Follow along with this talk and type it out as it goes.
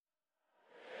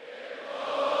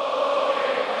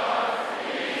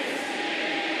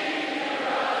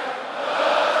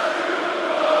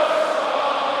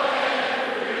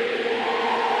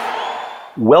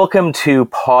Welcome to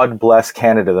Pod Bless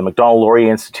Canada, the Macdonald-Laurier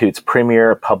Institute's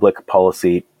premier public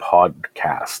policy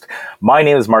podcast. My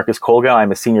name is Marcus Kolga.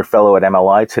 I'm a senior fellow at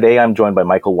MLI. Today, I'm joined by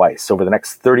Michael Weiss. Over the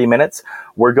next 30 minutes,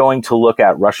 we're going to look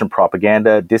at Russian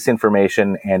propaganda,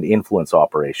 disinformation, and influence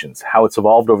operations, how it's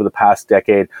evolved over the past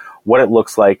decade, what it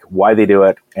looks like, why they do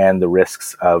it, and the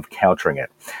risks of countering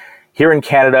it. Here in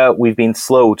Canada, we've been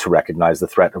slow to recognize the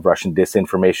threat of Russian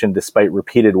disinformation, despite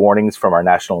repeated warnings from our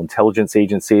national intelligence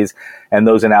agencies and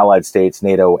those in allied states,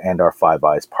 NATO, and our Five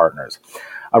Eyes partners.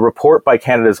 A report by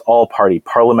Canada's all-party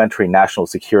Parliamentary National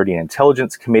Security and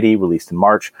Intelligence Committee, released in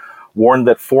March, warned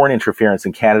that foreign interference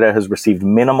in Canada has received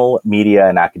minimal media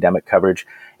and academic coverage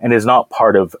and is not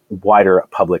part of wider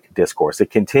public discourse. It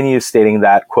continues stating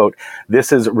that, quote,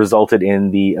 this has resulted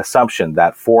in the assumption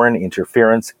that foreign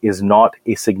interference is not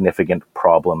a significant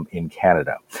problem in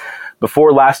Canada.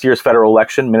 Before last year's federal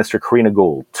election, Minister Karina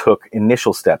Gould took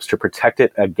initial steps to protect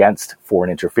it against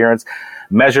foreign interference,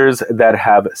 measures that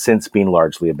have since been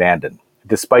largely abandoned.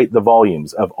 Despite the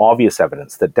volumes of obvious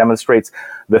evidence that demonstrates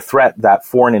the threat that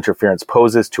foreign interference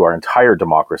poses to our entire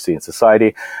democracy and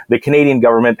society, the Canadian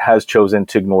government has chosen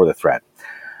to ignore the threat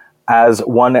as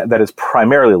one that is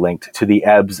primarily linked to the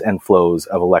ebbs and flows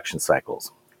of election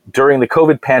cycles. During the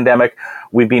COVID pandemic,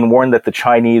 we've been warned that the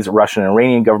Chinese, Russian, and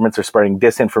Iranian governments are spreading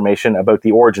disinformation about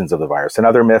the origins of the virus and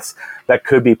other myths that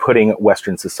could be putting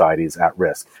Western societies at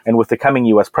risk. And with the coming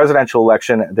U.S. presidential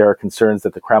election, there are concerns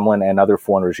that the Kremlin and other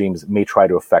foreign regimes may try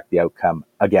to affect the outcome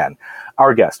again.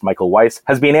 Our guest, Michael Weiss,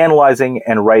 has been analyzing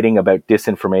and writing about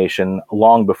disinformation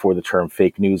long before the term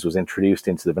fake news was introduced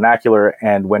into the vernacular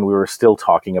and when we were still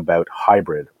talking about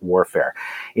hybrid warfare.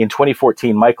 In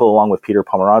 2014, Michael, along with Peter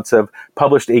Pomerantsev,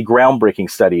 published a groundbreaking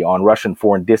study on Russian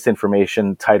foreign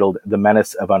disinformation titled The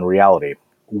Menace of Unreality,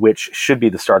 which should be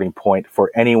the starting point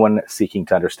for anyone seeking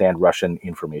to understand Russian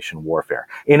information warfare.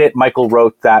 In it, Michael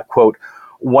wrote that, quote,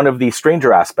 one of the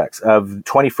stranger aspects of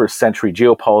 21st century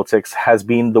geopolitics has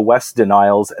been the West's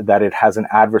denials that it has an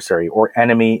adversary or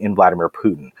enemy in Vladimir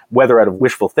Putin. Whether out of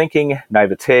wishful thinking,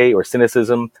 naivete, or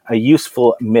cynicism, a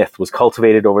useful myth was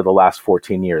cultivated over the last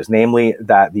 14 years, namely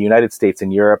that the United States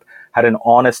and Europe had an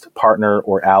honest partner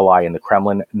or ally in the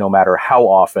Kremlin, no matter how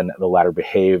often the latter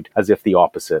behaved as if the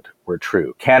opposite were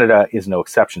true. Canada is no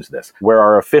exception to this, where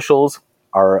our officials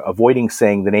are avoiding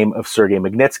saying the name of Sergei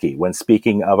Magnitsky when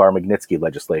speaking of our Magnitsky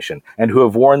legislation, and who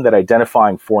have warned that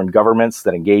identifying foreign governments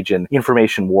that engage in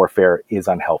information warfare is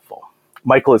unhelpful.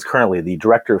 Michael is currently the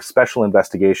Director of Special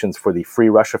Investigations for the Free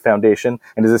Russia Foundation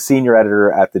and is a senior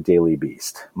editor at the Daily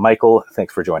Beast. Michael,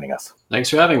 thanks for joining us. Thanks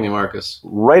for having me, Marcus.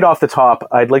 Right off the top,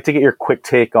 I'd like to get your quick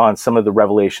take on some of the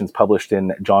revelations published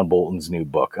in John Bolton's new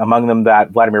book. Among them,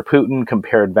 that Vladimir Putin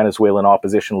compared Venezuelan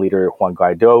opposition leader Juan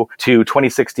Guaido to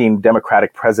 2016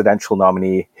 Democratic presidential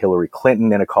nominee Hillary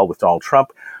Clinton in a call with Donald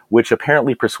Trump, which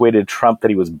apparently persuaded Trump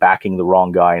that he was backing the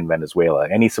wrong guy in Venezuela.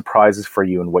 Any surprises for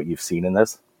you in what you've seen in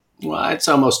this? Well, it's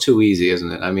almost too easy,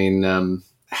 isn't it? I mean,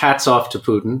 hats off to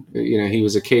Putin. You know, he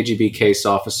was a KGB case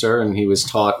officer and he was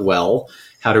taught well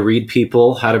how to read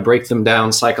people, how to break them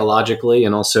down psychologically,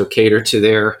 and also cater to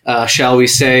their, shall we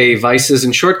say, vices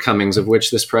and shortcomings, of which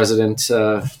this president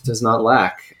does not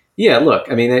lack. Yeah, look,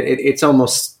 I mean, it's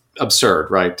almost absurd,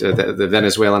 right? The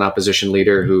Venezuelan opposition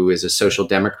leader, who is a social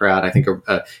democrat, I think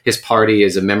his party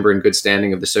is a member in good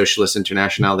standing of the Socialist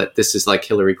International, that this is like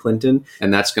Hillary Clinton,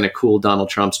 and that's going to cool Donald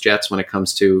Trump's jets when it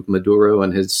comes to Maduro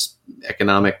and his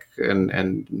economic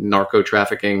and narco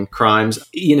trafficking crimes.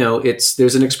 You know,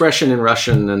 there's an expression in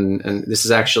Russian, and this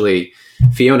is actually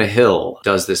Fiona Hill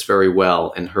does this very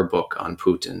well in her book on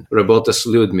Putin, Работа с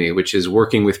людьми, which is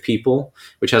working with people,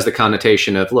 which has the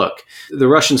connotation of, look, the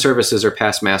Russian services are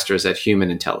past masters at human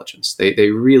intelligence.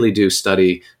 They really do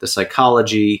study the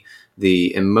psychology,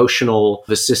 the emotional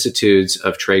vicissitudes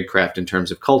of tradecraft in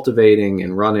terms of cultivating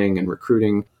and running and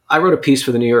recruiting. I wrote a piece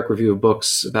for the New York Review of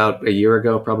Books about a year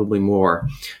ago, probably more,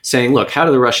 saying, look, how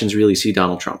do the Russians really see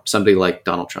Donald Trump, somebody like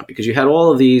Donald Trump? Because you had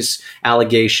all of these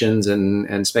allegations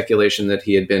and speculation that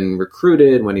he had been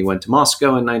recruited when he went to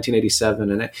Moscow in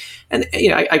 1987. And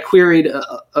you know, I queried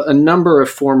a number of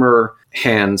former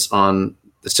hands on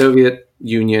the Soviet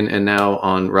Union and now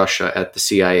on Russia at the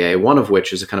CIA, one of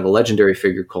which is a kind of a legendary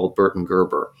figure called Burton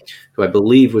Gerber, who I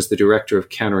believe was the director of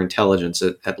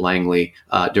counterintelligence at Langley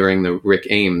during the Rick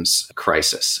Ames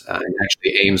crisis. And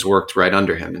actually, Ames worked right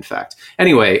under him, in fact.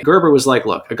 Anyway, Gerber was like,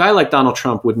 look, a guy like Donald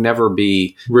Trump would never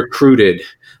be recruited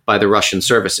by the Russian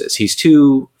services. He's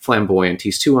too flamboyant.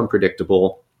 He's too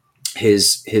unpredictable.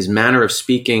 his manner of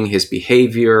speaking, his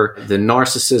behavior, the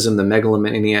narcissism, the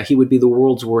megalomania, he would be the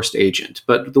world's worst agent.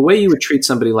 But the way you would treat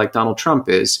somebody like Donald Trump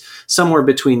is somewhere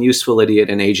between useful idiot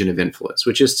and agent of influence,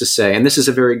 which is to say, and this is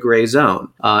a very gray zone.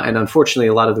 And unfortunately,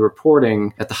 a lot of the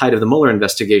reporting at the height of the Mueller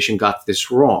investigation got this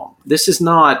wrong. This is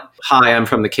not, hi, I'm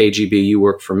from the KGB, you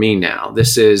work for me now.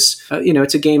 This is,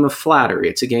 it's a game of flattery.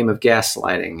 It's a game of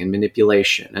gaslighting and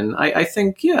manipulation. And I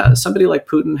think, somebody like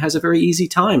Putin has a very easy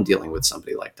time dealing with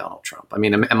somebody like Donald Trump. I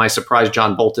mean, am I surprised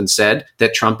John Bolton said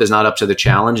that Trump is not up to the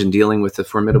challenge in dealing with a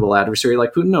formidable adversary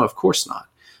like Putin? No, of course not.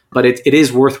 But it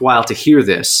is worthwhile to hear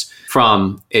this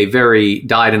from a very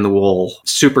dyed-in-the-wool,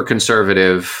 super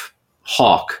conservative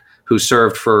hawk who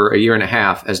served for a year and a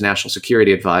half as national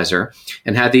security advisor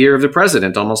and had the ear of the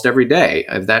president almost every day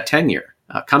of that tenure.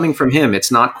 Coming from him, it's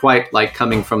not quite like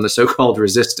coming from the so-called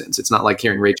resistance. It's not like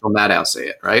hearing Rachel Maddow say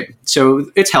it, right?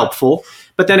 So it's helpful.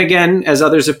 But then again, as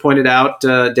others have pointed out,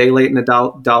 day late and a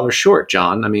dollar short,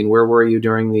 John. I mean, where were you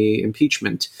during the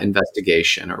impeachment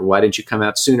investigation? Or why didn't you come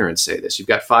out sooner and say this? You've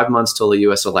got 5 months till the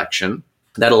U.S. election.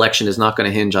 That election is not going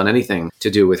to hinge on anything to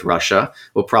do with Russia.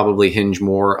 Will probably hinge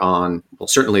more on, well,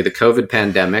 certainly the COVID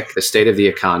pandemic, the state of the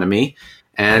economy,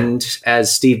 and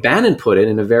as Steve Bannon put it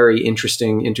in a very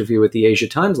interesting interview with the Asia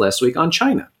Times last week, on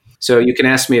China. So you can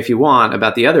ask me if you want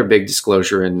about the other big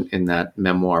disclosure in that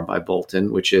memoir by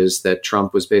Bolton, which is that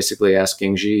Trump was basically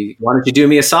asking Xi, why don't you do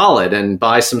me a solid and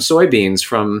buy some soybeans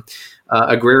from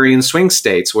agrarian swing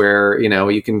states where,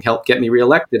 you can help get me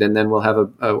reelected, and then we'll have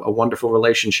a wonderful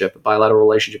relationship, a bilateral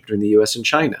relationship between the U.S. and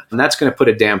China. And that's going to put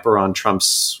a damper on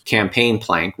Trump's campaign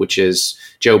plank, which is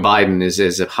Joe Biden is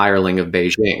a hireling of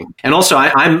Beijing. And also,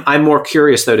 I'm more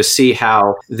curious, though, to see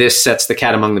how this sets the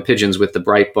cat among the pigeons with the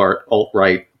Breitbart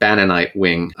alt-right Bannonite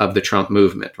wing of the Trump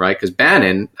movement, right? Because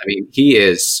Bannon, I mean,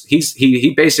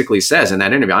 he basically says in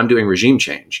that interview, I'm doing regime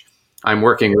change. I'm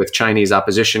working with Chinese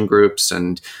opposition groups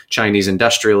and Chinese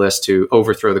industrialists to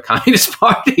overthrow the Communist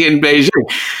Party in Beijing.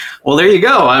 Well, there you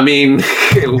go. I mean,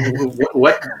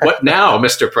 what now,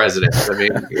 Mr. President? I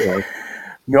mean,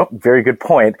 Nope, very good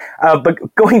point.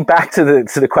 But going back to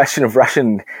the question of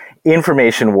Russian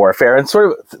information warfare and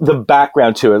sort of the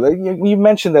background to it, you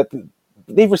mentioned that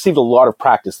they've received a lot of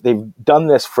practice. They've done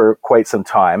this for quite some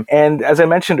time. And as I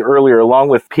mentioned earlier, along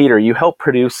with Peter, you helped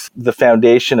produce the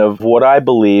foundation of what I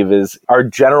believe is our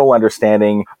general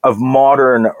understanding of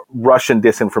modern Russian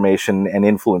disinformation and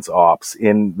influence ops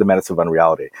in the Menace of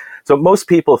Unreality. So most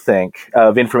people think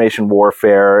of information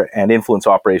warfare and influence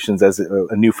operations as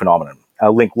a new phenomenon,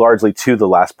 linked largely to the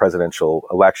last presidential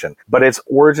election. But its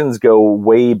origins go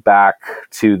way back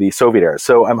to the Soviet era.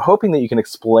 So I'm hoping that you can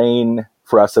explain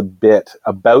for us a bit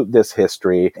about this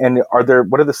history, and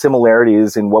what are the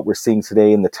similarities in what we're seeing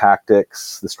today in the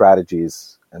tactics, the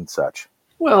strategies, and such?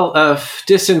 Well,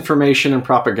 disinformation and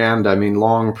propaganda, I mean,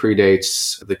 long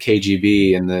predates the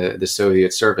KGB and the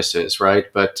Soviet services, right?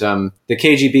 But the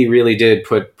KGB really did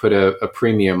put a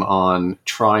premium on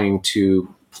trying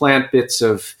to plant bits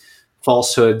of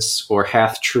falsehoods or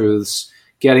half-truths,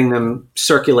 getting them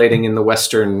circulating in the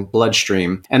Western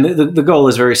bloodstream. And the goal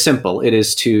is very simple. It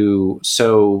is to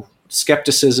sow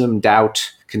skepticism,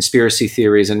 doubt, conspiracy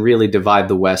theories, and really divide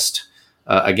the West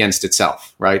against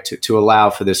itself, right? To allow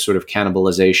for this sort of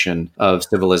cannibalization of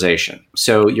civilization.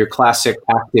 So your classic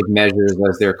active measures,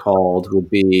 as they're called, would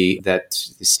be that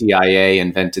the CIA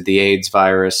invented the AIDS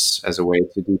virus as a way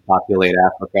to depopulate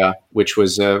Africa, which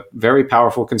was a very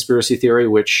powerful conspiracy theory,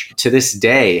 which to this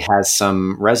day has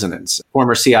some resonance.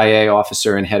 Former CIA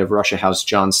officer and head of Russia House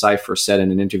John Cipher said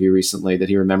in an interview recently that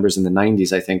he remembers in the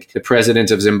 90s, I think, the president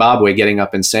of Zimbabwe getting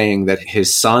up and saying that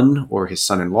his son or his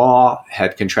son-in-law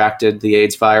had contracted the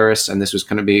AIDS virus, and this was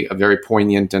going to be a very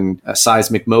poignant and a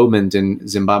seismic moment in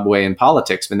Zimbabwean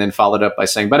politics, and then followed up by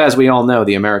saying, but as we all know,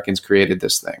 the Americans created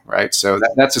this thing, right? So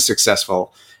that's a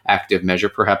successful active measure,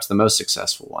 perhaps the most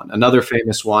successful one. Another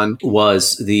famous one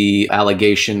was the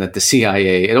allegation that the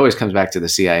CIA, it always comes back to the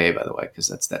CIA, by the way, because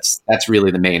that's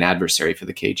really the main adversary for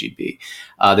the KGB.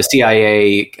 The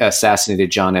CIA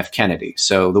assassinated John F. Kennedy.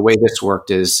 So the way this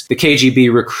worked is the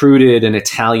KGB recruited an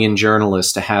Italian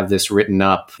journalist to have this written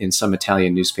up in some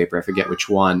Italian newspaper, I forget which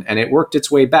one, and it worked its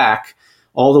way back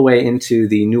all the way into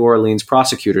the New Orleans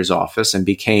prosecutor's office and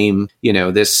became,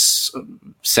 this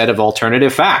set of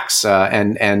alternative facts.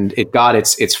 And it got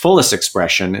its fullest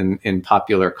expression in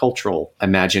popular cultural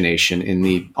imagination in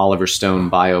the Oliver Stone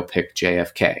biopic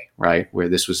JFK, right? Where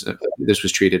this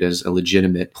was treated as a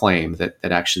legitimate claim that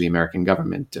actually the American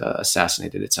government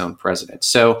assassinated its own president.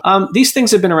 So these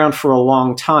things have been around for a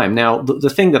long time. Now, the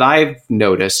thing that I've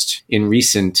noticed in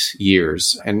recent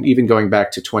years, and even going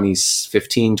back to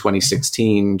 2015, 2016,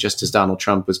 2016, just as Donald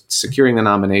Trump was securing the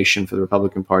nomination for the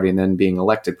Republican Party and then being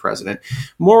elected president.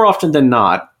 More often than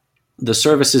not, the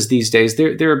services these days,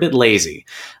 they're a bit lazy.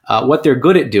 What they're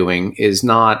good at doing is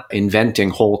not inventing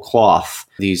whole cloth,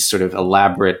 these sort of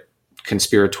elaborate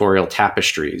conspiratorial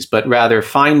tapestries, but rather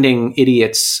finding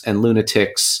idiots and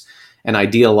lunatics and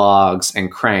ideologues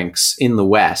and cranks in the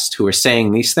West who are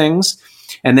saying these things,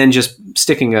 and then just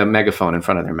sticking a megaphone in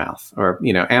front of their mouth, or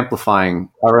amplifying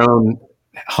our own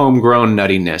homegrown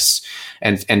nuttiness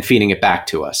and feeding it back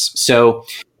to us. So,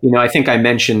 I think I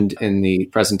mentioned in the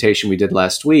presentation we did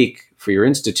last week for your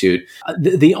institute,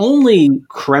 the only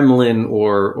Kremlin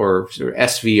or sort of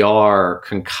SVR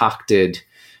concocted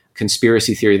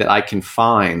conspiracy theory that I can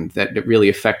find that really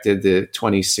affected the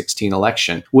 2016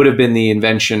 election would have been the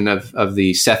invention of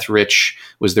the Seth Rich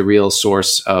was the real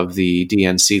source of the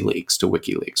DNC leaks to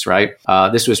WikiLeaks, right?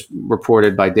 This was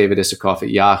reported by David Isikoff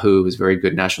at Yahoo, who's a very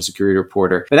good national security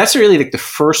reporter. But that's really like the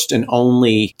first and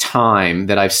only time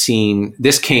that I've seen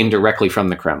this came directly from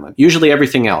the Kremlin. Usually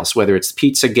everything else, whether it's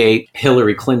Pizzagate,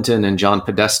 Hillary Clinton and John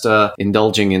Podesta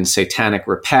indulging in satanic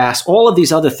repasts, all of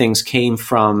these other things came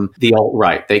from the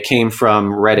alt-right. They came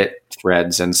from Reddit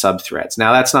threads and subthreads.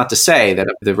 Now, that's not to say that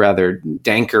the rather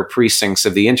danker precincts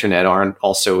of the internet aren't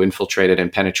also infiltrated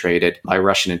and penetrated by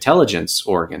Russian intelligence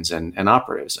organs and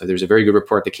operatives. There's a very good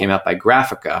report that came out by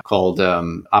Graphica called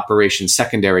Operation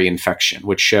Secondary Infection,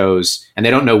 which shows, and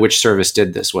they don't know which service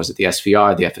did this. Was it the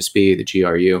SVR, the FSB, the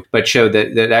GRU? But showed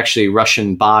that actually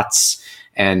Russian bots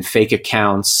and fake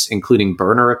accounts, including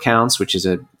burner accounts, which is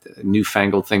a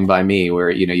newfangled thing by me, where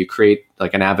you create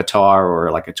like an avatar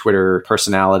or like a Twitter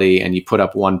personality and you put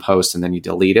up one post and then you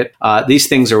delete it. These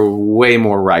things are way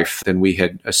more rife than we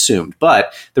had assumed.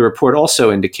 But the report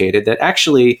also indicated that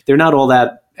actually they're not all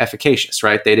that efficacious,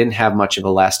 right? They didn't have much of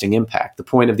a lasting impact. The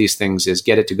point of these things is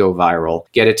get it to go viral,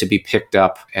 get it to be picked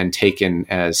up and taken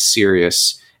as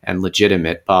serious and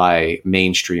legitimate by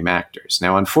mainstream actors.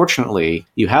 Now, unfortunately,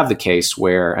 you have the case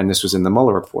where, and this was in the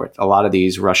Mueller report, a lot of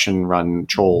these Russian-run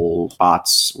troll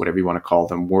bots, whatever you want to call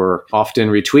them, were often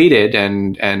retweeted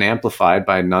and amplified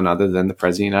by none other than the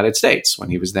President of the United States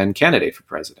when he was then candidate for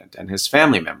president, and his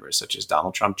family members, such as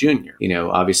Donald Trump Jr.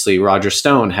 Obviously, Roger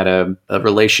Stone had a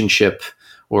relationship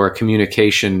or a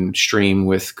communication stream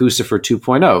with Guccifer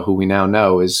 2.0, who we now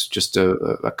know is just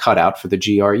a cutout for the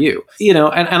GRU.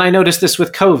 And I noticed this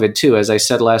with COVID too, as I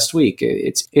said last week.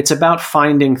 It's about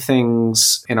finding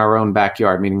things in our own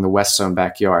backyard, meaning the West's own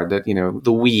backyard, that,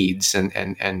 the weeds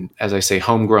and as I say,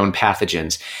 homegrown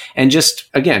pathogens, and just,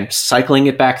 again, cycling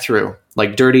it back through.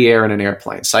 Like dirty air in an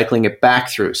airplane, cycling it back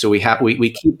through. So we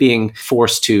keep being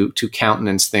forced to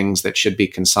countenance things that should be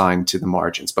consigned to the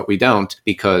margins, but we don't,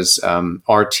 because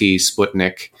RT,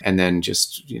 Sputnik, and then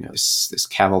just this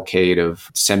cavalcade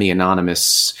of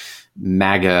semi-anonymous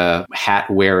MAGA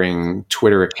hat-wearing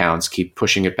Twitter accounts keep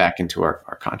pushing it back into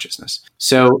our consciousness.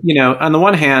 So on the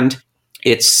one hand,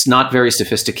 it's not very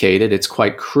sophisticated. It's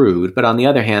quite crude. But on the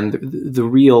other hand, the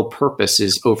real purpose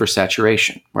is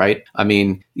oversaturation, right? I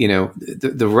mean,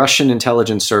 the Russian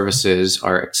intelligence services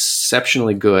are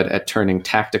exceptionally good at turning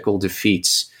tactical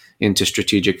defeats into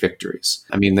strategic victories.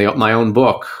 I mean, my own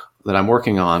book that I'm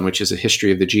working on, which is a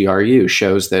history of the GRU,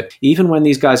 shows that even when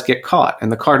these guys get caught,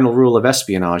 and the cardinal rule of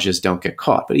espionage is don't get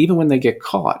caught, but even when they get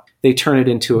caught, they turn it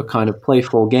into a kind of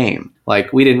playful game.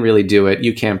 Like, we didn't really do it,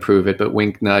 you can't prove it, but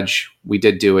wink, nudge, we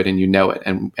did do it and you know it.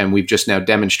 And we've just now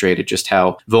demonstrated just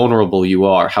how vulnerable you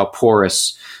are, how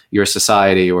porous your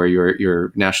society or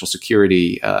your national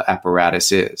security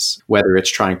apparatus is, whether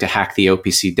it's trying to hack the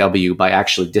OPCW by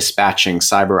actually dispatching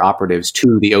cyber operatives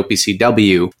to the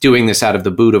OPCW, doing this out of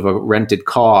the boot of a rented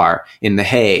car in The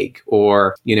Hague,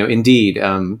 or, indeed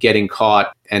getting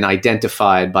caught and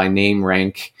identified by name,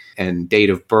 rank, and date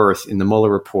of birth in the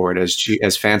Mueller report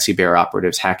as Fancy Bear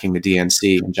operatives hacking the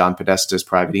DNC and John Podesta's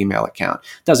private email account.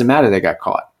 Doesn't matter, they got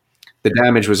caught. The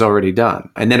damage was already done.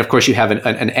 And then, of course, you have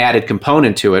an added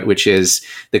component to it, which is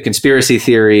the conspiracy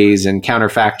theories and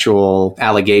counterfactual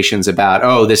allegations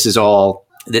about, this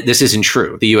isn't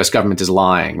true. The U.S. government is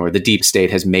lying, or the deep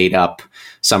state has made up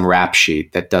some rap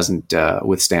sheet that doesn't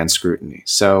withstand scrutiny.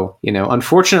 So,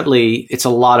 unfortunately, it's a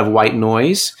lot of white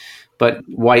noise, but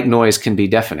white noise can be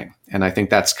deafening. And I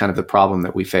think that's kind of the problem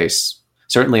that we face.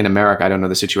 Certainly in America. I don't know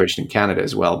the situation in Canada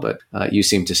as well, but you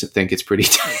seem to think it's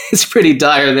pretty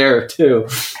dire there too.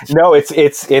 No,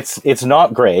 it's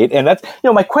not great, and that's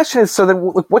my question is, so then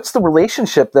what's the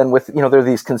relationship then with there are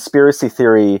these conspiracy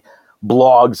theory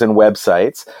blogs and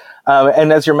websites,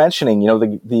 and as you're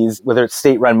mentioning, these, whether it's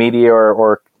state-run media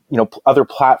or other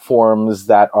platforms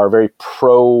that are very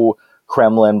pro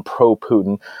Kremlin,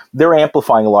 pro-Putin, they're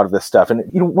amplifying a lot of this stuff. And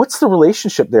what's the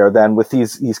relationship there then with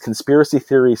these conspiracy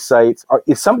theory sites?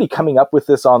 Is somebody coming up with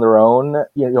this on their own?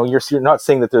 You're not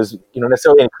saying that there's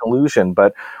necessarily any collusion,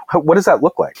 but what does that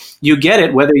look like? You get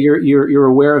it whether you're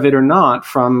aware of it or not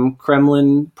from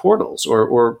Kremlin portals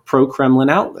or pro-Kremlin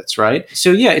outlets, right?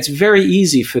 So yeah, it's very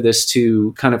easy for this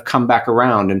to kind of come back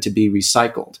around and to be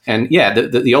recycled. And yeah,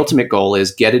 the ultimate goal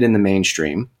is get it in the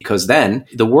mainstream, because then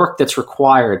the work that's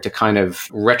required to kind of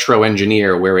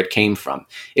retro-engineer where it came from,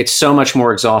 it's so much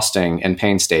more exhausting and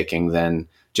painstaking than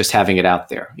just having it out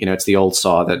there. It's the old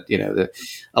saw that,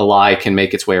 a lie can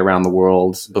make its way around the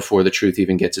world before the truth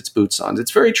even gets its boots on.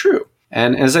 It's very true.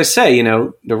 And as I say,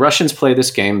 the Russians play this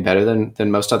game better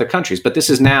than most other countries. But this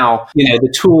is now,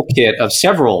 the toolkit of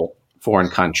several foreign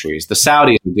countries. The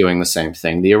Saudis are doing the same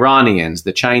thing. The Iranians,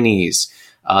 the Chinese,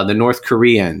 the North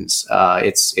Koreans.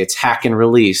 It's hack and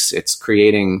release. It's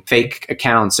creating fake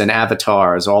accounts and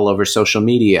avatars all over social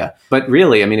media. But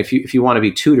really, if you want to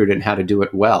be tutored in how to do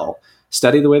it well,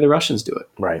 study the way the Russians do it.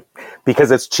 Right.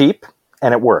 Because it's cheap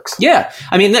and it works. Yeah.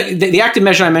 The active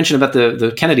measure I mentioned about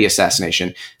the Kennedy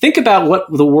assassination, think about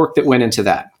what the work that went into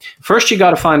that. First, you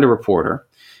got to find a reporter,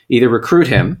 either recruit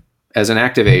him as an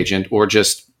active agent or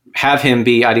just have him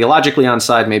be ideologically on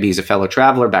side. Maybe he's a fellow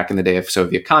traveler back in the day of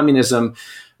Soviet communism,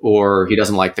 or he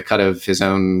doesn't like the cut of his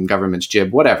own government's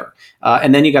jib, whatever.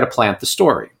 And then you got to plant the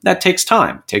story. That takes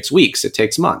time. It takes weeks. It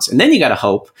takes months. And then you got to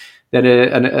hope that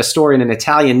a story in an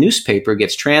Italian newspaper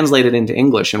gets translated into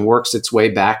English and works its way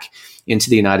back into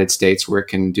the United States, where it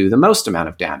can do the most amount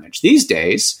of damage. These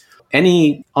days,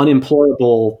 any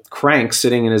unemployable crank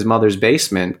sitting in his mother's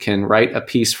basement can write a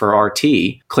piece for RT,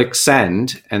 click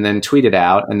send, and then tweet it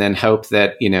out, and then hope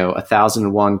that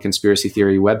 1,001 conspiracy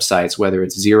theory websites, whether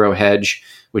it's Zero Hedge,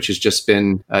 which has just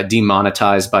been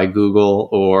demonetized by Google,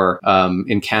 or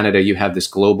in Canada, you have this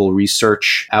global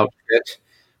research outfit,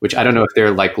 which I don't know if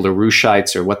they're like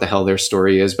LaRouchites or what the hell their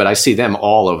story is, but I see them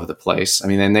all over the place.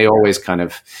 And they always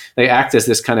they act as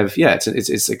this kind of,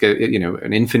 it's like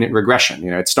an infinite regression.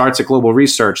 It starts at global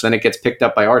research, then it gets picked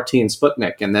up by RT and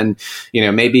Sputnik, and then,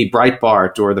 maybe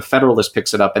Breitbart or the Federalist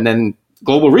picks it up, and then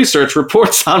global research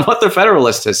reports on what the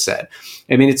Federalist has said.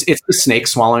 It's the snake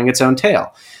swallowing its own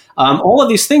tail. All of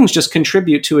these things just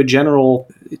contribute to a general,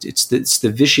 it's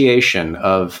the vitiation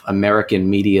of American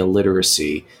media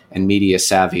literacy and media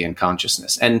savvy and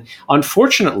consciousness. And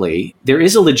unfortunately, there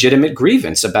is a legitimate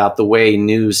grievance about the way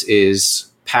news is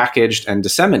packaged and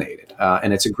disseminated.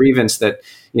 And it's a grievance that,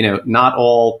 not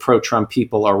all pro-Trump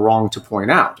people are wrong to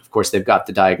point out. Of course, they've got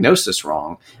the diagnosis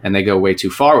wrong and they go way too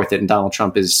far with it. And Donald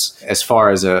Trump is as far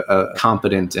as a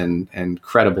competent and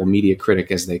credible media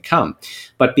critic as they come.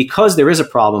 But because there is a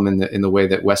problem in the way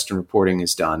that Western reporting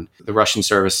is done, the Russian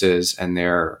services and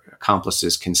their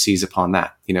accomplices can seize upon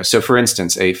that. So for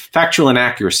instance, a factual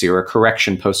inaccuracy or a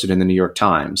correction posted in the New York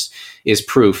Times is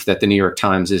proof that the New York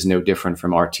Times is no different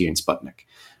from RT and Sputnik.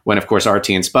 When, of course,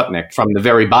 RT and Sputnik, from the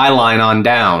very byline on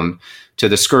down to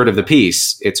the skirt of the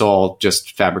piece, it's all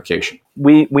just fabrication.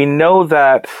 We know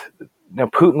that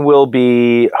Putin will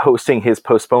be hosting his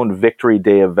postponed Victory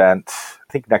Day event,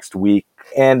 I think next week.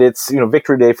 And it's,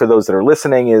 Victory Day, for those that are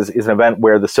listening, is an event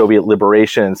where the Soviet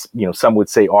liberation, some would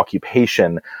say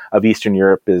occupation of Eastern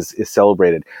Europe is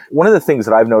celebrated. One of the things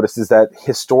that I've noticed is that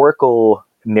historical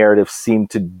narratives seem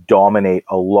to dominate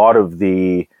a lot of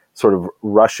the sort of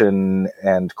Russian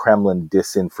and Kremlin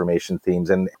disinformation themes,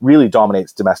 and really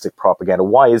dominates domestic propaganda.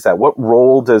 Why is that? What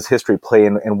role does history play,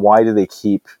 and why do they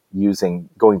keep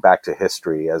going back to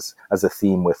history as a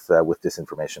theme with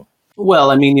disinformation?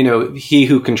 Well, he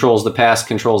who controls the past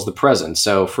controls the present.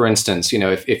 So, for instance,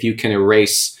 if you can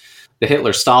erase the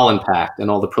Hitler-Stalin pact and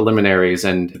all the preliminaries,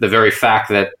 and the very fact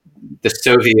that the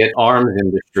Soviet arms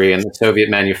industry and the Soviet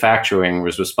manufacturing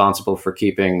was responsible for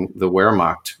keeping the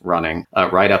Wehrmacht running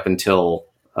right up until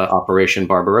Operation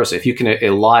Barbarossa. If you can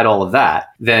elide all of that,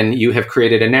 then you have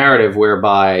created a narrative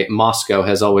whereby Moscow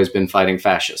has always been fighting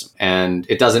fascism. And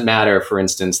it doesn't matter, for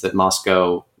instance, that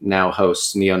Moscow now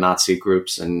hosts neo-Nazi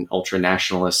groups and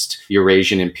ultra-nationalist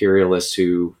Eurasian imperialists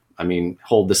who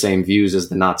hold the same views as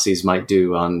the Nazis might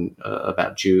do on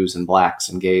about Jews and blacks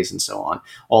and gays and so on.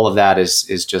 All of that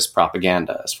is just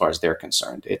propaganda as far as they're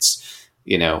concerned. It's,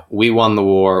 we won the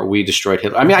war, we destroyed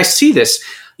Hitler. I see this,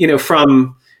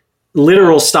 from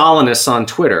literal Stalinists on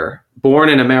Twitter, born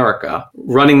in America,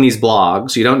 running these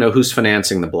blogs. You don't know who's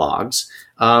financing the blogs.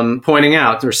 Pointing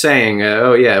out, they're saying,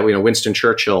 Winston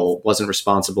Churchill wasn't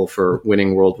responsible for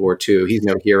winning World War II. He's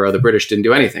no hero. The British didn't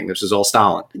do anything. This was all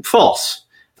Stalin. False.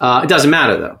 It doesn't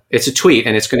matter, though. It's a tweet,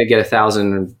 and it's going to get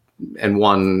 1,000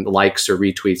 one likes or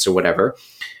retweets or whatever.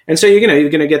 And so, you're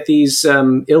going to get these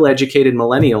ill-educated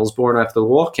millennials born after the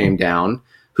wall came down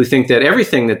who think that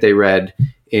everything that they read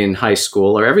in high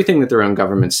school or everything that their own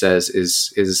government says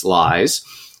is lies,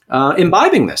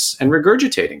 imbibing this and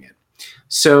regurgitating it.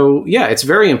 So, yeah, it's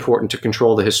very important to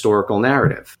control the historical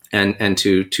narrative and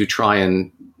to try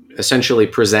and essentially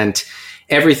present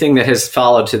everything that has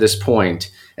followed to this point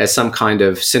as some kind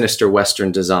of sinister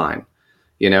Western design.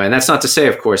 And that's not to say,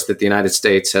 of course, that the United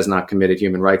States has not committed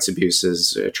human rights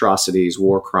abuses, atrocities,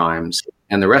 war crimes,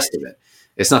 and the rest of it.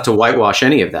 It's not to whitewash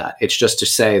any of that. It's just to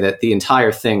say that the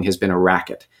entire thing has been a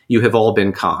racket. You have all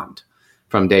been conned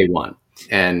from day one.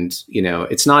 And,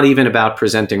 it's not even about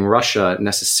presenting Russia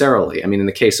necessarily. I mean, in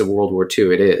the case of World War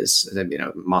II, it is,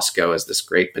 Moscow as this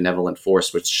great benevolent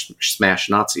force which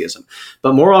smashed Nazism.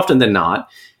 But more often than not,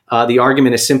 the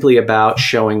argument is simply about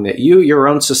showing that your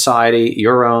own society,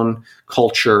 your own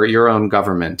culture, your own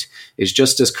government is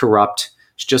just as corrupt,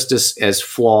 is just as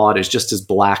flawed, is just as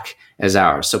black as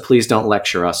ours. So please don't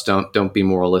lecture us. Don't be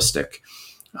moralistic.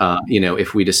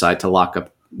 If we decide to lock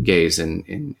up gays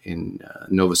in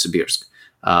Novosibirsk,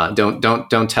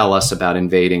 don't tell us about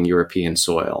invading European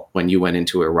soil when you went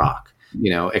into Iraq,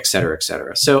 et cetera, et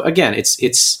cetera. So again,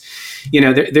 it's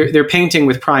they're painting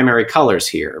with primary colors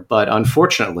here, but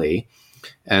unfortunately,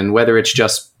 and whether it's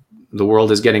just the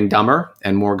world is getting dumber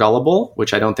and more gullible,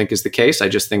 which I don't think is the case. I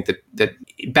just think that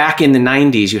back in the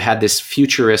 90s, you had this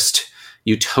futurist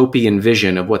utopian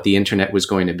vision of what the internet was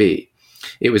going to be.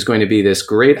 It was going to be this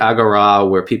great agora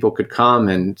where people could come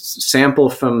and sample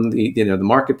from the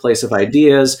marketplace of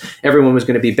ideas. Everyone was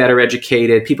going to be better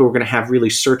educated. People were going to have really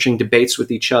searching debates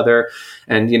with each other.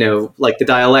 And, like the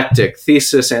dialectic,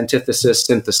 thesis, antithesis,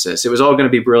 synthesis. It was all going to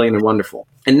be brilliant and wonderful.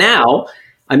 And now,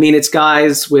 it's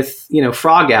guys with,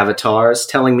 frog avatars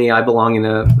telling me I belong in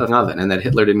an oven and that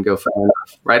Hitler didn't go far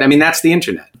enough, right? That's the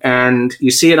internet. And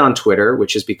you see it on Twitter,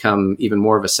 which has become even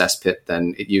more of a cesspit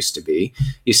than it used to be.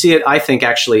 You see it, I think,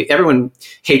 actually, everyone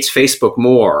hates Facebook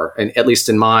more, and at least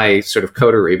in my sort of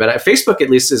coterie, but Facebook at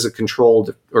least is a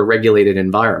controlled or regulated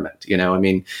environment.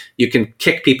 You can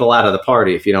kick people out of the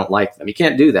party if you don't like them. You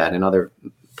can't do that in other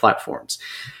platforms.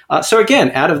 So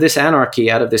again, out of this anarchy,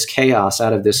 out of this chaos,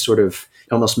 out of this sort of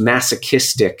almost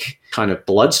masochistic kind of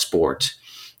blood sport,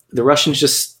 the Russians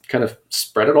just kind of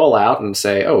spread it all out and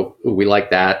say, oh, we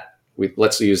like that.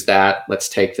 Let's use that. Let's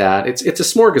take that. It's a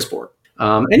smorgasbord.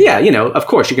 Of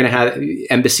course, you're going to have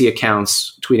embassy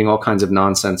accounts tweeting all kinds of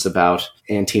nonsense about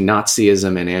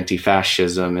anti-Nazism and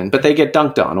anti-fascism, but they get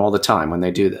dunked on all the time when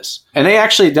they do this. And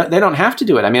they don't have to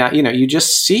do it. You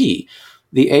just see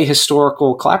the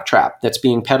ahistorical claptrap that's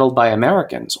being peddled by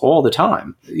Americans all the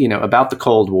time, about the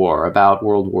Cold War, about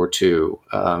World War II,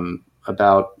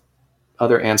 about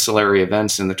other ancillary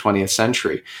events in the 20th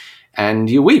century. And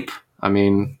you weep.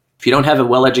 If you don't have a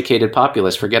well-educated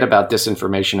populace, forget about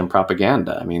disinformation and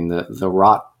propaganda. The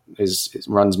rot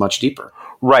runs much deeper.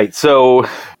 Right. So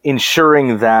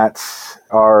ensuring that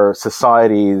our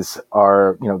societies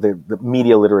are, the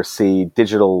media literacy,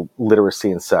 digital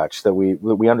literacy and such, that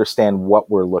we understand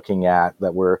what we're looking at,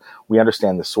 that we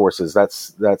understand the sources.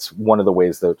 That's one of the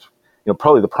ways that,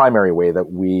 probably the primary way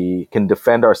that we can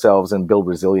defend ourselves and build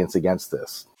resilience against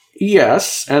this.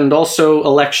 Yes, and also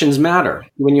elections matter.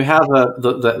 When you have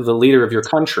the leader of your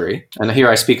country, and here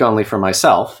I speak only for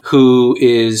myself, who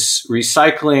is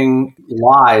recycling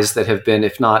lies that have been,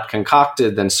 if not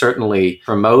concocted, then certainly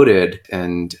promoted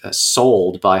and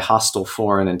sold by hostile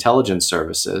foreign intelligence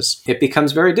services, it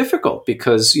becomes very difficult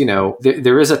because,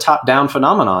 there is a top-down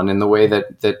phenomenon in the way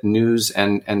that news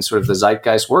and sort of the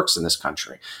zeitgeist works in this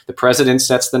country. The president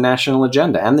sets the national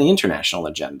agenda and the international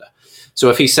agenda. So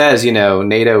if he says,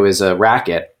 NATO is a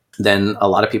racket, then a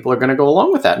lot of people are going to go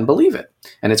along with that and believe it.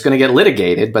 And it's going to get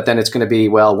litigated, but then it's going to be,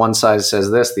 well, one side says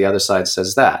this, the other side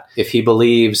says that. If he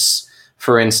believes,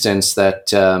 for instance,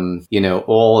 that,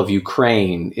 all of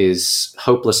Ukraine is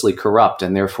hopelessly corrupt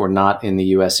and therefore not in the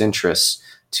U.S. interests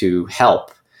to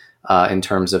help in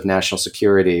terms of national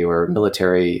security or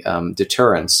military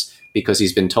deterrence, because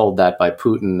he's been told that by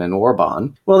Putin and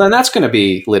Orban, well, then that's going to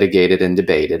be litigated and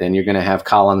debated. And you're going to have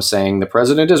columns saying the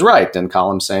president is right and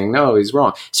columns saying, no, he's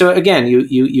wrong. So again,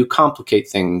 you complicate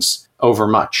things over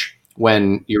much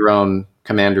when your own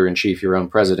commander-in-chief, your own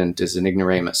president is an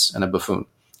ignoramus and a buffoon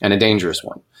and a dangerous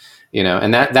one.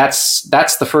 And that's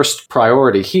the first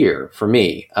priority here for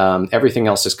me. Everything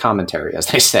else is commentary, as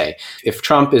they say. If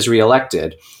Trump is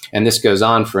reelected, and this goes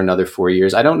on for another 4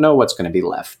 years, I don't know what's going to be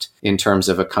left in terms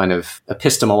of a kind of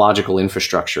epistemological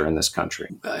infrastructure in this country.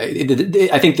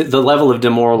 I think that the level of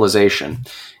demoralization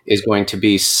is going to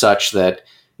be such that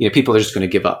people are just going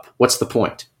to give up. What's the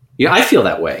point? I feel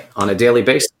that way on a daily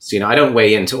basis. I don't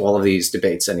weigh into all of these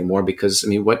debates anymore because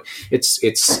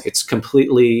it's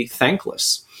completely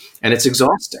thankless and it's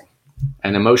exhausting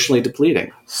and emotionally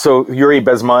depleting. So Yuri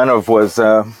Bezmenov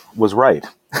was right,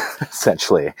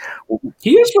 essentially.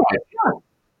 He is right. Yeah.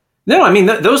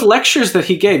 No, those lectures that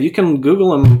he gave, you can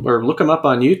Google them or look them up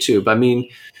on YouTube.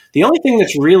 The only thing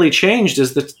that's really changed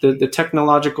is the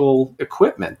technological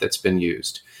equipment that's been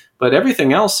used, but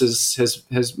everything else has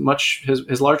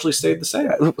largely stayed the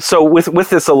same. So with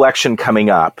this election coming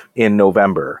up in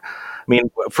November,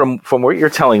 from what you're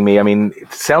telling me,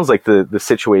 it sounds like the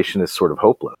situation is sort of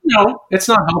hopeless. No, it's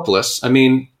not hopeless.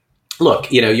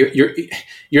 Look,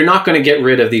 you're not going to get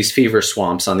rid of these fever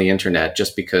swamps on the internet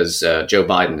just because Joe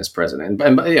Biden is president.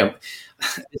 And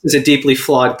this is a deeply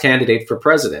flawed candidate for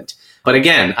president. But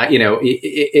again,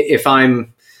 if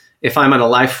I'm on a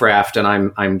life raft and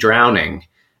I'm drowning,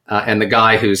 and the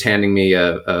guy who's handing me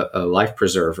a life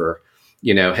preserver,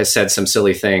 has said some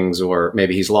silly things, or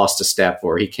maybe he's lost a step,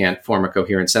 or he can't form a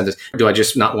coherent sentence, do I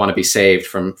just not want to be saved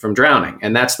from drowning?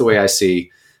 And that's the way I see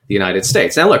the United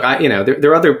States. Now, look,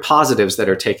 there are other positives that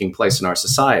are taking place in our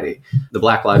society. The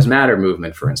Black Lives Matter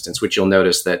movement, for instance, which you'll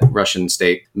notice that Russian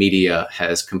state media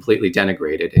has completely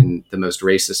denigrated in the most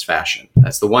racist fashion.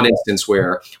 That's the one instance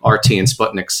where RT and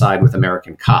Sputnik side with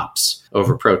American cops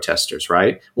over protesters,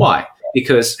 right? Why?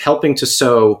 Because helping to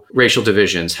sow racial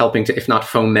divisions, helping to, if not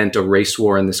foment a race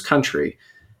war in this country,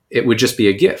 it would just be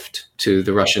a gift to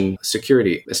the Russian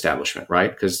security establishment,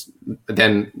 right? Because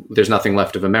then there's nothing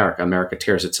left of America. America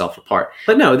tears itself apart.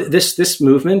 But no, this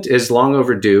movement is long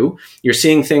overdue. You're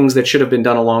seeing things that should have been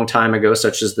done a long time ago,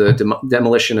 such as the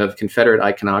demolition of Confederate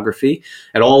iconography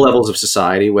at all levels of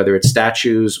society, whether it's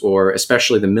statues or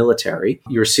especially the military.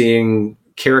 You're seeing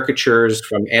caricatures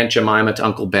from Aunt Jemima to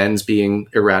Uncle Ben's being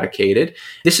eradicated.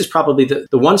 This is probably the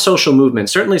one social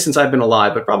movement, certainly since I've been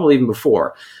alive, but probably even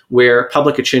before, where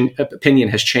public opinion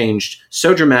has changed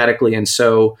so dramatically and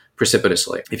so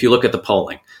precipitously, if you look at the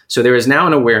polling. So there is now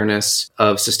an awareness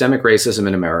of systemic racism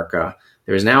in America.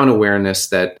 There is now an awareness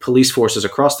that police forces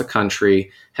across the country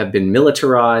have been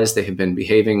militarized. They have been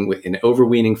behaving in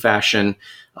overweening fashion.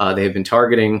 They have been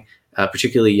targeting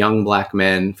particularly young Black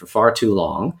men for far too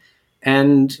long.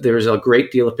 And there's a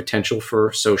great deal of potential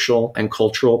for social and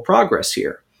cultural progress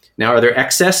here. Now, are there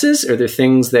excesses? Are there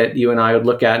things that you and I would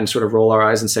look at and sort of roll our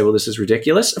eyes and say, well, this is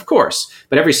ridiculous? Of course.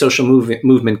 But every social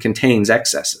movement contains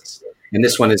excesses. And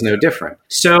this one is no different.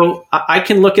 So I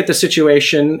can look at the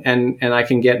situation and I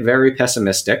can get very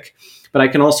pessimistic. But I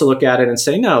can also look at it and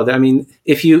say, no,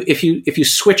 if you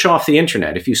switch off the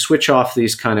internet, if you switch off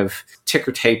these kind of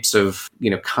ticker tapes of,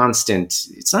 constant,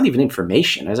 it's not even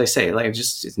information, as I say,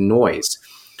 it's noise,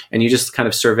 and you just kind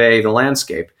of survey the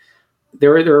landscape,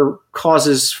 there are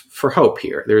causes for hope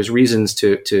here. There's reasons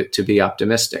to be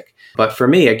optimistic. But for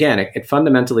me, again, it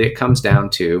fundamentally comes down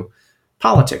to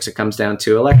politics. It comes down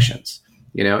to elections.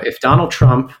 If Donald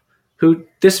Trump, who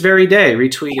this very day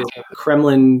retweeted a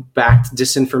Kremlin-backed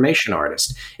disinformation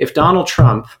artist. If Donald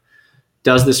Trump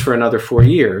does this for another 4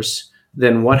 years,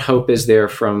 then what hope is there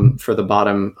for the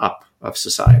bottom up of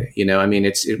society?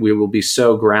 We will be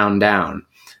so ground down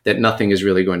that nothing is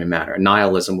really going to matter.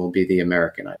 Nihilism will be the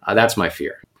American. That's my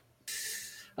fear.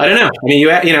 I don't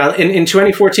know. In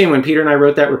 2014, when Peter and I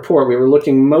wrote that report, we were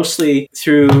looking mostly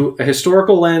through a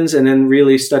historical lens and then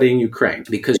really studying Ukraine.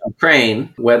 Because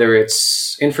Ukraine, whether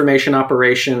it's information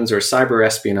operations or cyber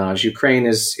espionage, Ukraine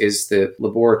is the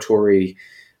laboratory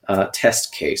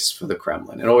test case for the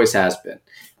Kremlin. It always has been.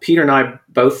 Peter and I,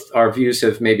 both our views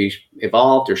have maybe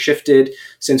evolved or shifted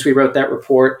since we wrote that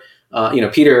report.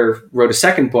 Peter wrote a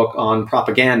second book on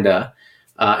propaganda,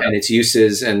 and its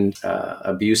uses and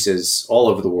abuses all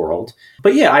over the world.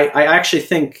 But yeah, I actually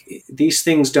think these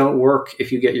things don't work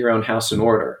if you get your own house in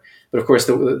order. But of course,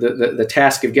 the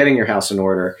task of getting your house in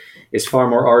order is far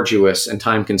more arduous and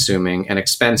time-consuming and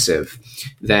expensive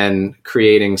than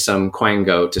creating some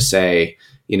quango to say,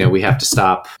 we have to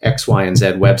stop X, Y, and Z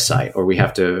website, or we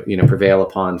have to, prevail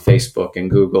upon Facebook and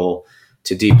Google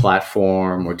to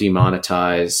deplatform or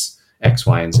demonetize X,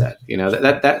 Y, and Z.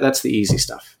 That's the easy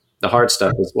stuff. The hard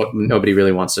stuff is what nobody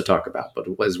really wants to talk about, but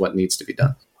is what needs to be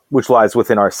done. Which lies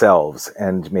within ourselves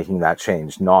and making that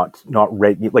change,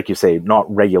 like you say,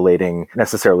 not regulating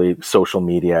necessarily social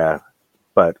media,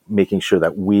 but making sure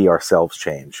that we ourselves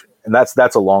change. And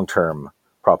that's a long-term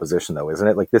proposition, though, isn't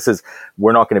it?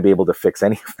 We're not going to be able to fix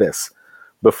any of this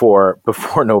before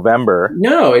November.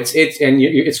 No, it's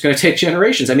going to take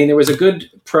generations. There was a good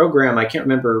program, I can't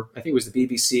remember, I think it was the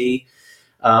BBC,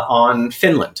 on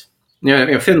Finland.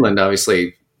 Finland,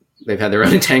 obviously, They've had their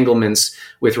own entanglements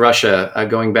with Russia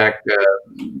going back,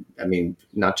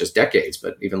 not just decades,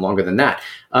 but even longer than that.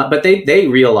 But they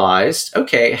realized,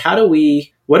 okay,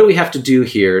 what do we have to do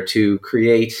here to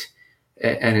create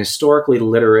an historically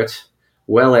literate,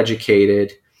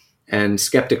 well-educated, and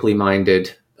skeptically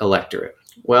minded electorate?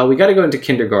 Well, we got to go into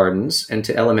kindergartens and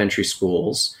to elementary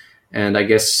schools, and I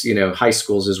guess, high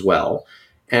schools as well,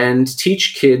 and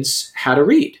teach kids how to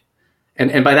read.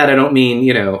 And by that, I don't mean,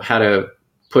 how to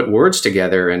put words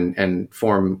together and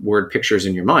form word pictures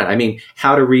in your mind. I mean,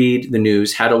 how to read the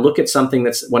news, how to look at something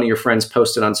that's one of your friends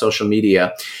posted on social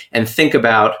media and think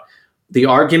about the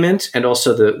argument and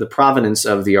also the provenance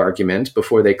of the argument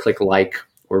before they click like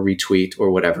or retweet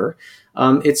or whatever.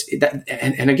 And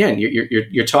again,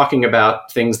 you're talking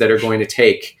about things that are going to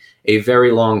take a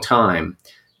very long time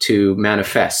to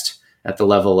manifest at the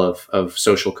level of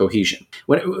social cohesion.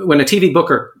 When a TV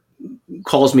booker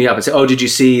calls me up and say, "Oh, did you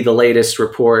see the latest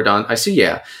report on?" I say,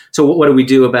 "Yeah." So what do we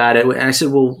do about it? And I said,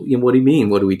 "Well, what do you mean?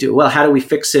 What do we do? Well, how do we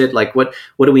fix it? Like, what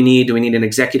do we need? Do we need an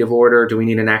executive order? Do we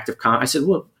need an act of I said,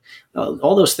 "Well,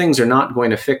 all those things are not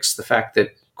going to fix the fact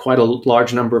that quite a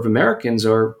large number of Americans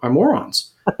are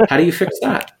morons. How do you fix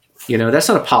that? That's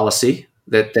not a policy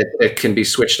that can be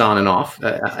switched on and off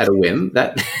at a whim.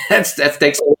 That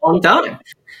takes a long time.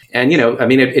 And,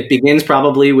 it begins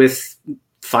probably with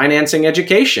financing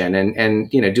education and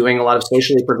doing a lot of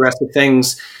socially progressive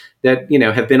things that,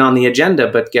 have been on the agenda,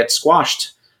 but get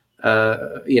squashed,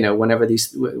 whenever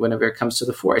it comes to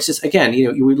the fore. It's just, again,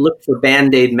 we look for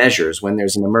Band-Aid measures when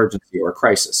there's an emergency or a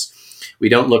crisis. We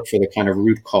don't look for the kind of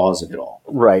root cause of it all.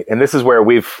 Right. And this is where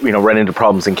we've, run into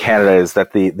problems in Canada, is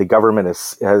that the government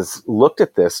has looked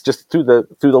at this just through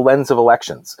the lens of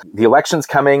elections. The election's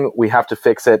coming, we have to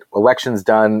fix it. Election's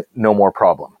done, no more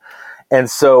problem. And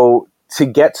so to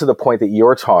get to the point that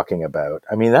you're talking about,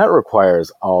 that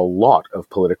requires a lot of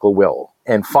political will.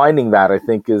 And finding that, I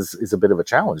think, is a bit of a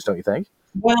challenge, don't you think?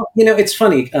 Well, it's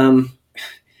funny.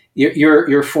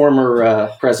 Your former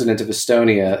president of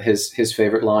Estonia, his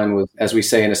favorite line was, as we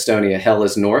say in Estonia, "Hell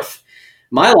is north."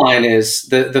 My line is,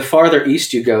 the farther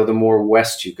east you go, the more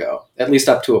west you go, at least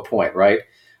up to a point, right?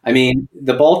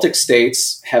 The Baltic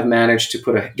states have managed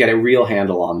to get a real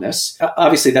handle on this.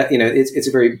 Obviously, that it's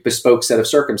a very bespoke set of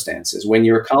circumstances. When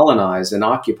you're colonized and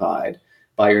occupied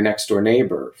by your next door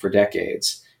neighbor for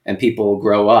decades, and people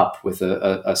grow up with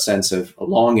a sense of a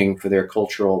longing for their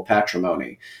cultural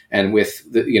patrimony, and with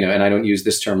and I don't use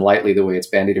this term lightly, the way it's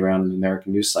bandied around in the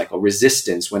American news cycle,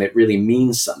 resistance when it really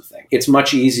means something. It's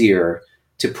much easier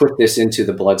to put this into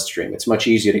the bloodstream. It's much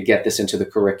easier to get this into the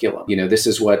curriculum. This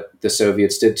is what the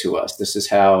Soviets did to us. This is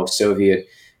how Soviet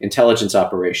intelligence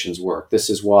operations work. This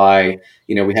is why,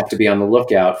 we have to be on the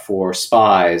lookout for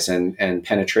spies and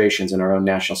penetrations in our own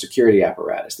national security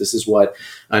apparatus. This is what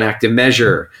an active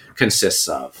measure consists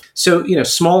of. So,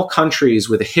 small countries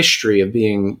with a history of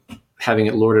having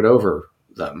it lorded over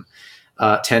them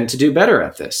tend to do better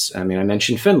at this. I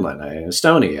mentioned Finland,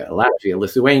 Estonia, Latvia,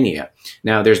 Lithuania.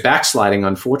 Now, there's backsliding,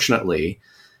 unfortunately,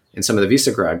 in some of the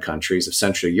Visegrad countries of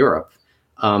Central Europe.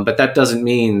 But that doesn't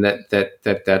mean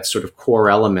that sort of core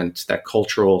element, that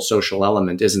cultural, social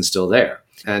element, isn't still there.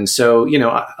 And so,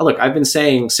 look, I've been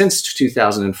saying since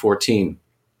 2014,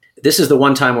 this is the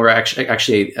one time where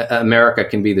actually America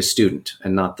can be the student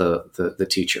and not the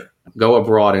teacher. Go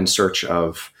abroad in search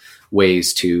of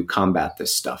ways to combat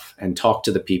this stuff and talk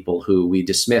to the people who we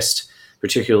dismissed,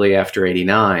 particularly after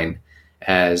 '89,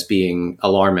 as being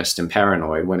alarmist and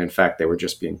paranoid, when in fact they were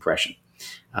just being prescient.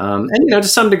 And to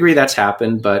some degree that's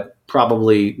happened, but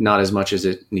probably not as much as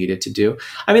it needed to do.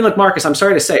 Look, Marcus, I'm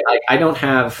sorry to say, I don't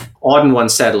have, Auden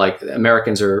once said,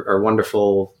 Americans are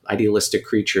wonderful, idealistic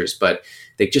creatures, but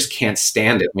they just can't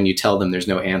stand it when you tell them there's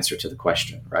no answer to the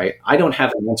question, right? I don't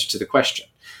have an answer to the question.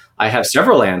 I have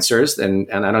several answers, and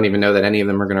I don't even know that any of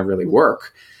them are going to really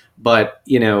work. But,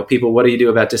 people, what do you do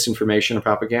about disinformation and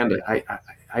propaganda?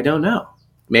 I don't know.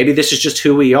 Maybe this is just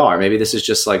who we are. Maybe this is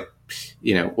just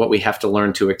what we have to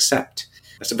learn to accept.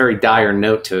 That's a very dire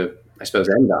note to, I suppose,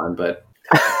 end on, but...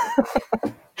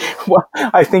 Well,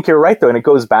 I think you're right, though, and it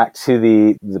goes back to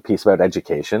the piece about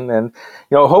education. And,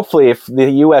 hopefully if the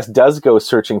U.S. does go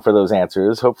searching for those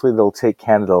answers, hopefully they'll take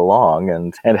Canada along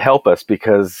and help us,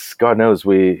 because God knows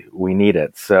we need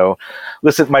it. So,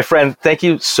 listen, my friend, thank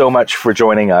you so much for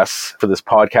joining us for this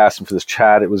podcast and for this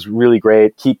chat. It was really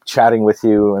great. Keep chatting with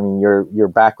you. Your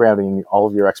background and all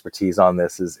of your expertise on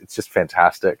this it's just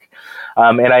fantastic.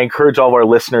 And I encourage all of our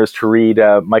listeners to read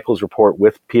Michael's report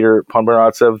with Peter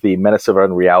Pomerantsev, The Menace of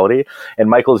Unreality. reality, and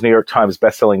Michael's New York Times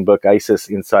bestselling book, ISIS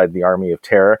Inside the Army of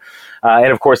Terror.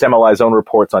 And of course, MLI's own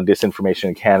reports on disinformation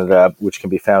in Canada, which can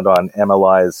be found on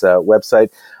MLI's website.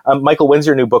 Michael, when's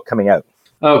your new book coming out?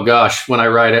 Oh, gosh, when I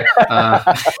write it.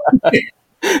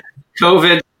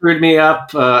 COVID screwed me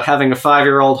up. Having a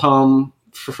 5-year-old home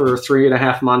for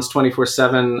 3.5 months,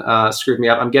 24/7, screwed me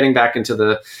up. I'm getting back into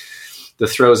the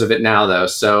throes of it now, though.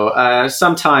 So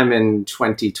sometime in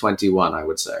 2021, I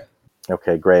would say.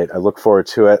 Okay, great. I look forward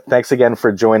to it. Thanks again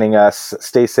for joining us.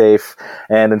 Stay safe.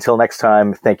 And until next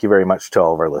time, thank you very much to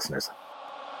all of our listeners.